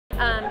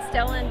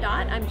Stella and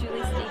Dot. I'm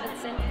Julie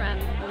Stevenson from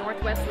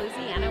Northwest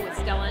Louisiana with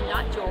Stella and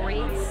Dot Jewelry.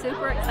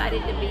 Super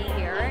excited to be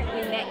here.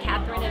 We met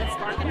Catherine at a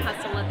Spark and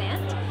Hustle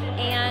event,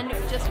 and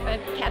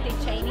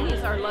Kathy Cheney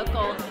is our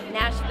local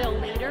Nashville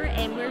leader,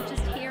 and we're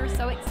just here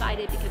so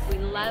excited because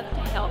we love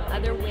to help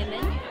other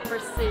women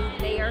pursue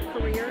their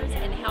careers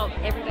and help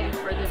everybody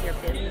further their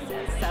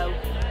businesses. So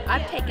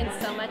I've taken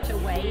so much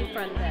away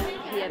from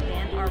the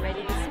event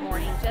already this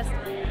morning.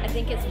 I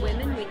think as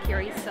women we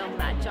carry so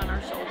much on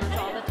our shoulders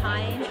all the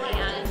time,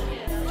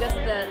 and just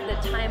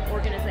the time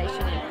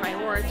organization and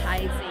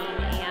prioritizing,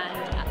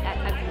 and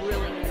I've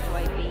really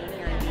enjoyed being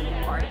here and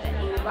being part of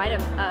it. Write a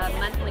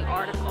monthly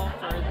article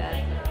for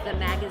the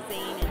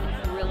magazine,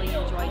 and really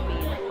enjoyed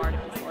being a part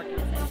of this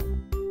organization.